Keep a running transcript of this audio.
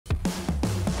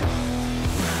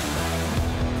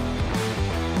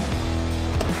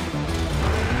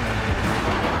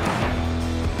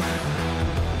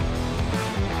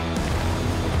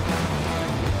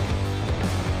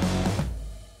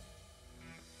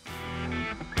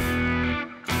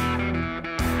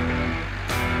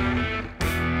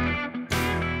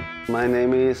My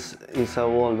name is Esau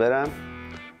Olvera,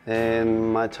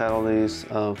 and my title is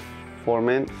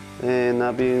Foreman, and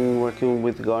I've been working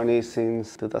with Garni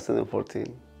since 2014.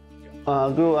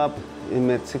 I grew up in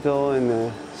Mexico, in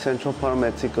the central part of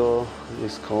Mexico.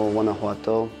 It's called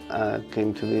Guanajuato. I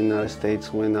came to the United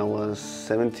States when I was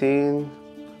 17.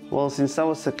 Well, since I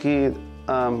was a kid,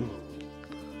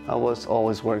 I was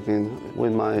always working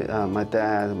with my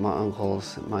dad, my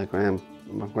uncles, my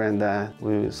granddad.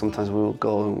 Sometimes we would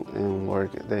go and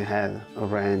work. They had a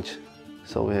ranch,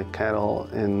 so we had cattle,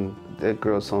 and they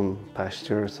grow some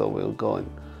pasture, so we would go and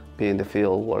be in the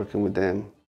field working with them.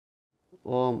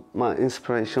 Well, my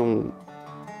inspiration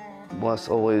was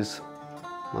always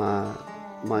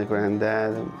my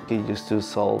granddad. He used to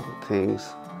solve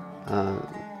things.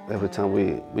 Every time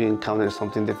we encountered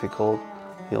something difficult,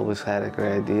 he always had a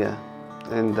great idea.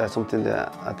 And that's something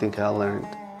that I think I learned.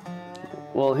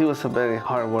 Well, he was a very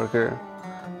hard worker,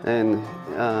 and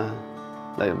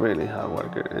like really hard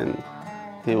worker. And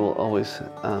he will always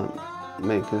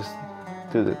make us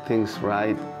do the things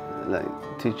right, like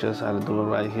teach us how to do it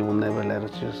right. He will never let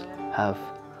us just have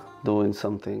doing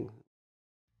something.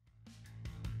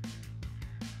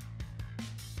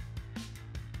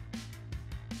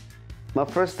 My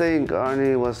first day in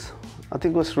Garni I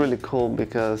think was really cool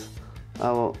because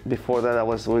before that I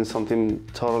was doing something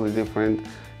totally different.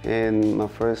 And my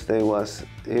first day was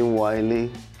in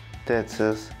Wiley,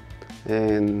 Texas.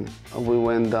 And we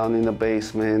went down in the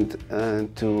basement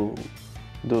to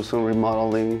do some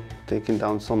remodeling, taking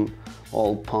down some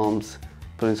old pumps,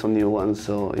 putting some new ones.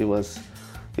 So it was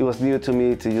new to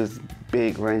me to use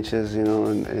big wrenches, you know,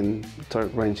 and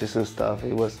torque wrenches and stuff.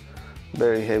 It was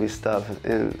very heavy stuff,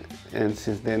 and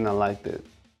since then I liked it.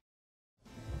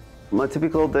 My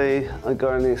typical day at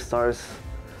Garni starts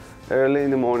early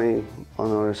in the morning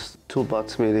on our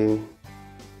toolbox meeting.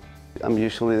 I'm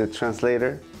usually the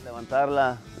translator. Levantar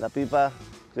la pipa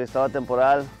de estado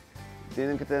temporal.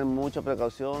 Tienen que tener mucha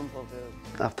precaución porque...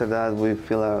 After that, we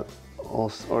fill out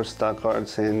all our stock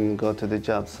cards and go to the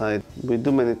job site. We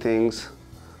do many things.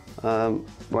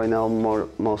 Right now,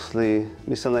 mostly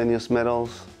miscellaneous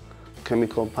metals,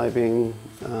 chemical piping,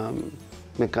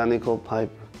 mechanical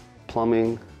pipe,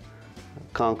 plumbing,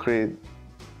 concrete,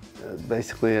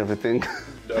 basically everything.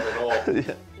 Done it all.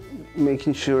 Yeah.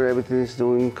 Making sure everything is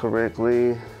doing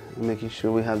correctly, making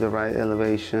sure we have the right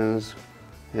elevations,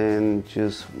 and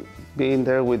just being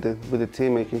there with the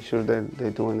team, making sure that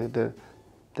they're doing it the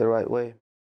right way.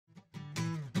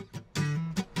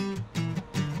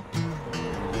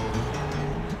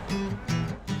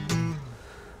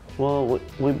 Well,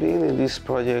 we've been in this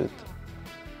project,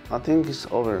 I think it's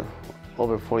over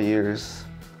 4 years.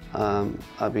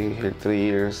 I've been here 3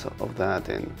 years of that,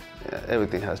 and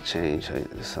everything has changed.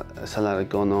 There's a lot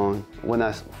going on. When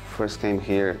I first came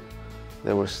here,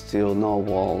 there were still no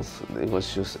walls. It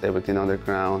was just everything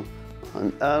underground.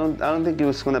 And I don't think it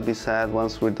was going to be sad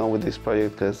once we're done with this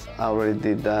project, because I already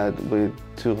did that with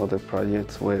 2 other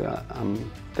projects where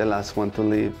I'm the last one to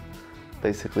leave,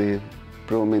 basically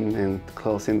brooming and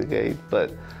closing the gate.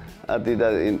 But I did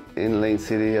that in Lane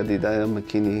City, I did that in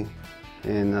McKinney,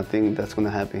 and I think that's going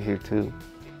to happen here too.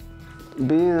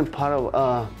 Being a part of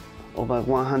a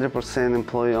 100%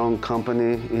 employee-owned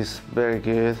company is very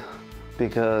good,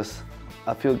 because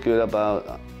I feel good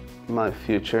about my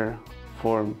future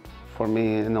for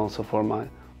me and also for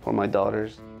my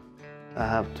daughters. I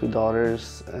have 2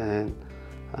 daughters, and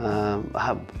I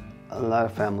have a lot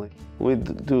of family. We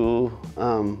do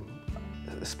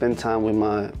spend time with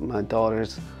my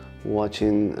daughters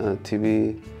watching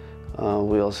TV.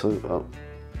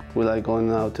 We like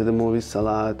going out to the movies a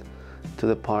lot, to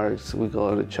the parks. We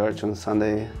go to church on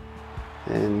Sunday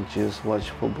and just watch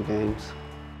football games.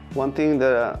 One thing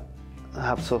that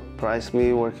have surprised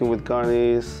me working with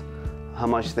Garni is how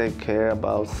much they care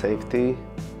about safety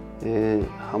and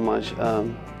how much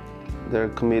they're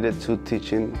committed to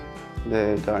teaching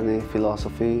the Garni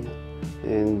philosophy,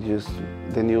 and just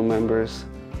the new members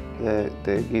that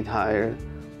they get hired,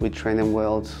 we train them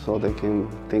well so they can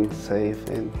think safe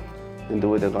and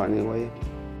do it the Garni way.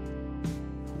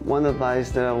 One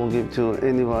advice that I will give to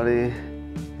anybody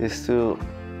is to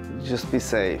just be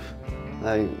safe.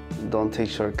 Like, don't take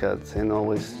shortcuts, and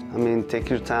always, take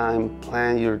your time,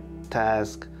 plan your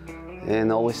task,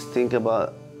 and always think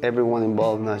about everyone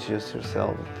involved, not just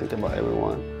yourself. Think about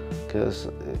everyone, because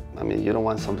you don't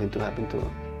want something to happen to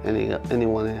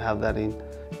anyone, and have that in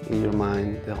your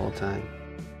mind the whole time.